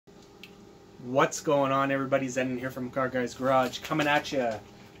What's going on, everybody? Zen here from Car Guys Garage, coming at you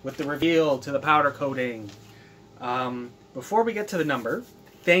with the reveal to the powder coating. Before we get to the number,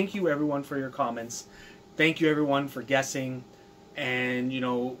 thank you everyone for your comments. Thank you everyone for guessing and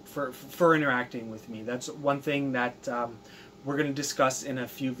for interacting with me. That's one thing that we're going to discuss in a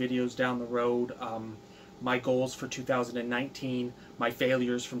few videos down the road. My goals for 2019, my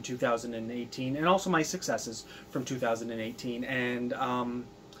failures from 2018, and also my successes from 2018. And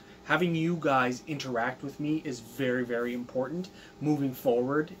having you guys interact with me is very, very important moving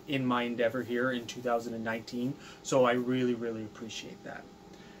forward in my endeavor here in 2019. So I really, really appreciate that.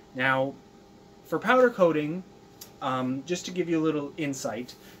 Now, for powder coating, just to give you a little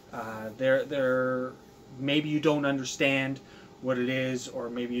insight, maybe you don't understand what it is,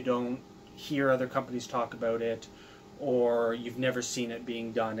 or maybe you don't hear other companies talk about it, or you've never seen it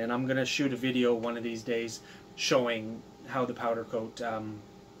being done. And I'm going to shoot a video one of these days showing how the powder coat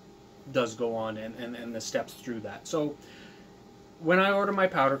does go on and the steps through that. So when I order my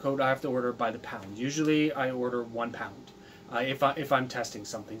powder coat, I have to order it by the pound. Usually I order 1 pound if I'm testing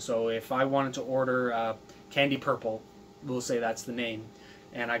something. So if I wanted to order Candy Purple, we'll say that's the name,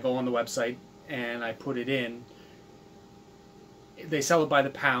 and I go on the website and I put it in, they sell it by the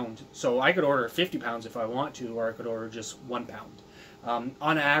pound. So I could order 50 pounds if I want to, or I could order just 1 pound.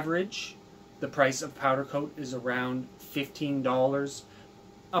 On average, the price of powder coat is around $15,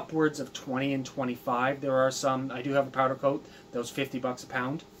 upwards of 20 and 25. There are some, I do have a powder coat that was 50 bucks a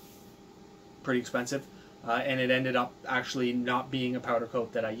pound, pretty expensive, and it ended up actually not being a powder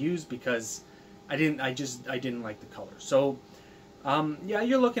coat that I used because I didn't like the color. So yeah,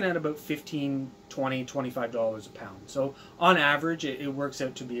 you're looking at about $15, $20, $25 a pound. So on average, it works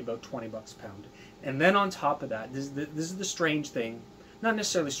out to be about 20 bucks a pound. And then on top of that, this is the strange thing, not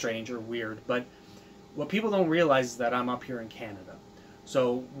necessarily strange or weird, but what people don't realize is that I'm up here in Canada.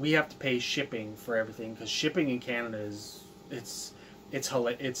 So we have to pay shipping for everything, because shipping in Canada is it's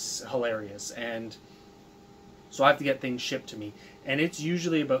hilarious, and so I have to get things shipped to me, and it's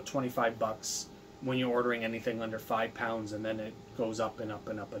usually about 25 bucks when you're ordering anything under 5 pounds, and then it goes up and up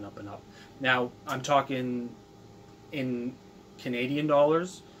and up and up and up. Now I'm talking in Canadian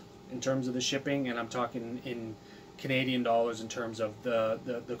dollars in terms of the shipping, and I'm talking in Canadian dollars in terms of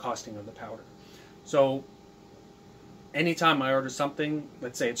the costing of the powder. So anytime I order something,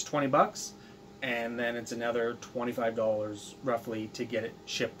 let's say it's 20 bucks, and then it's another $25 roughly to get it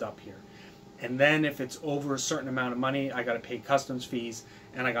shipped up here. And then if it's over a certain amount of money, I got to pay customs fees,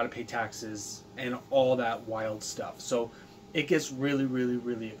 and I got to pay taxes and all that wild stuff. So it gets really, really,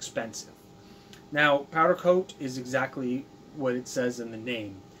 really expensive. Now, powder coat is exactly what it says in the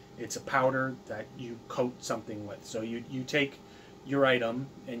name. It's a powder that you coat something with. So you take your item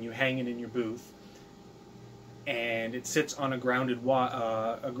and you hang it in your booth, and it sits on a grounded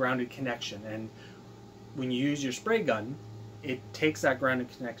connection, and when you use your spray gun, it takes that grounded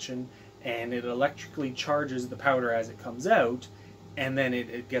connection and it electrically charges the powder as it comes out, and then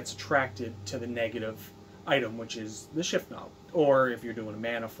it gets attracted to the negative item, which is the shift knob, or if you're doing a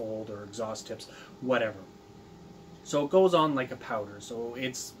manifold or exhaust tips, whatever. So it goes on like a powder. So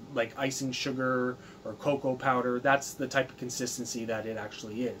it's like icing sugar or cocoa powder. That's the type of consistency that it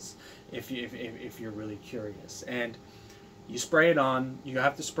actually is, if you're really curious. And you spray it on. You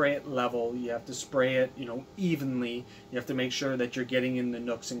have to spray it level. You have to spray it, evenly. You have to make sure that you're getting in the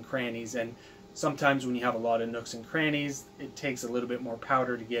nooks and crannies. And sometimes when you have a lot of nooks and crannies, it takes a little bit more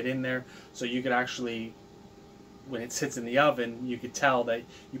powder to get in there. So you could actually, when it sits in the oven, you could tell that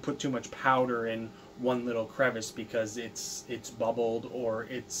you put too much powder in one little crevice because it's bubbled or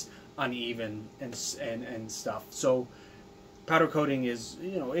it's uneven and stuff. So powder coating is,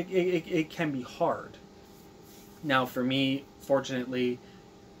 it can be hard. Now for me, fortunately,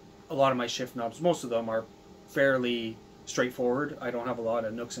 a lot of my shift knobs, most of them are fairly straightforward. I don't have a lot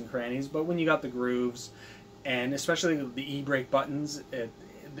of nooks and crannies, but when you got the grooves, and especially the e-brake buttons,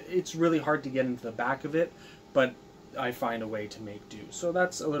 it's really hard to get into the back of it, but I find a way to make do. So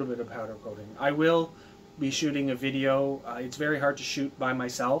that's a little bit of powder coating. I will be shooting a video. It's very hard to shoot by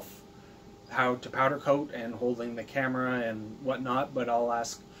myself, how to powder coat and holding the camera and whatnot, but I'll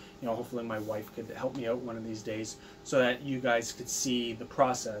ask, hopefully my wife could help me out one of these days so that you guys could see the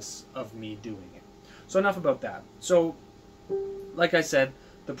process of me doing it. So enough about that. So like I said,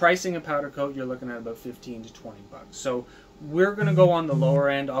 the pricing of powder coat, you're looking at about 15 to 20 bucks. So we're going to go on the lower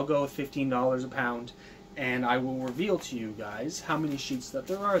end. I'll go with $15 a pound, and I will reveal to you guys how many sheets that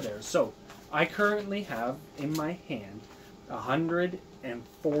there are there. So I currently have in my hand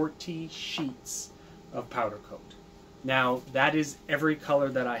 140 sheets of powder coat. Now that is every color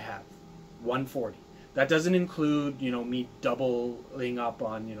that I have, 140. That doesn't include, me doubling up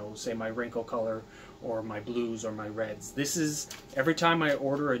on, say my wrinkle color or my blues or my reds. This is, every time I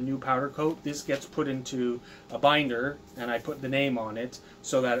order a new powder coat, this gets put into a binder and I put the name on it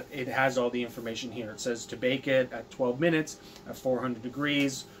so that it has all the information here. It says to bake it at 12 minutes at 400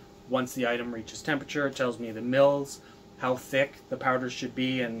 degrees. Once the item reaches temperature, it tells me the mils, how thick the powder should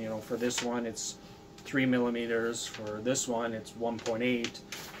be, and for this one it's 3 millimeters, for this one it's 1.8,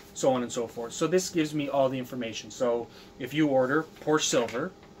 so on and so forth. So this gives me all the information. So if you order Porsche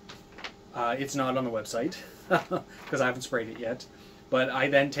Silver, it's not on the website because I haven't sprayed it yet, but I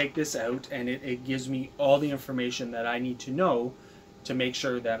then take this out and it gives me all the information that I need to know to make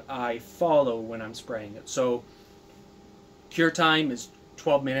sure that I follow when I'm spraying it. So cure time is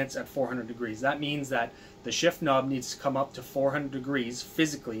 12 minutes at 400 degrees. That means that the shift knob needs to come up to 400 degrees.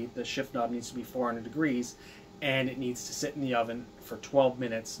 Physically, the shift knob needs to be 400 degrees, and it needs to sit in the oven for 12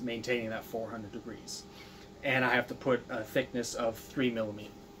 minutes, maintaining that 400 degrees. And I have to put a thickness of 3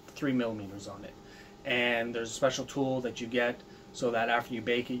 millimeters on it. And there's a special tool that you get so that after you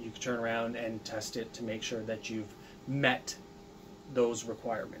bake it, you can turn around and test it to make sure that you've met those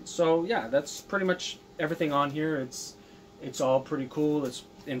requirements. So yeah, that's pretty much everything on here. It's all pretty cool, it's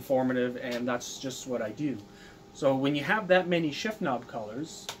informative, and that's just what I do. So when you have that many shift knob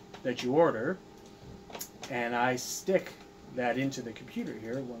colors that you order, and I stick that into the computer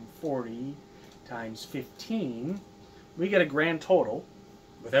here, 140 times 15, we get a grand total,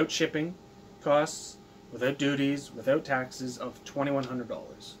 without shipping costs, without duties, without taxes, of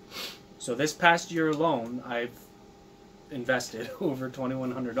 $2,100. So this past year alone, I've invested over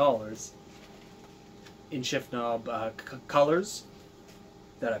 $2,100 in shift knob colors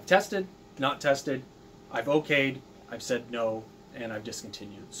that I've tested, not tested, I've okayed, I've said no, and I've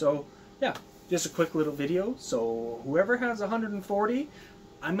discontinued. So yeah, just a quick little video. So whoever has 140,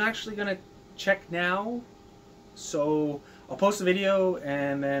 I'm actually gonna check now. So I'll post a video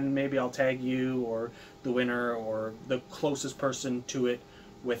and then maybe I'll tag you or the winner or the closest person to it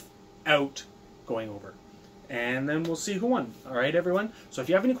without going over. And then we'll see who won. Alright everyone? So if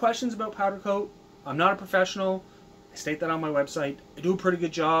you have any questions about powder coat, I'm not a professional. I state that on my website. I do a pretty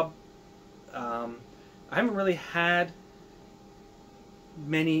good job. I haven't really had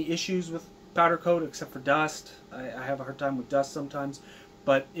many issues with powder coat except for dust. I have a hard time with dust sometimes.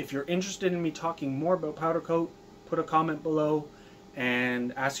 But if you're interested in me talking more about powder coat, put a comment below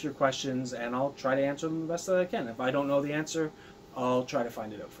and ask your questions, and I'll try to answer them the best that I can. If I don't know the answer, I'll try to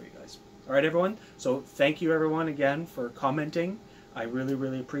find it out for you guys. Alright everyone, so thank you everyone again for commenting. I really,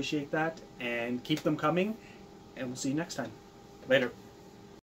 really appreciate that, and keep them coming, and we'll see you next time. Later.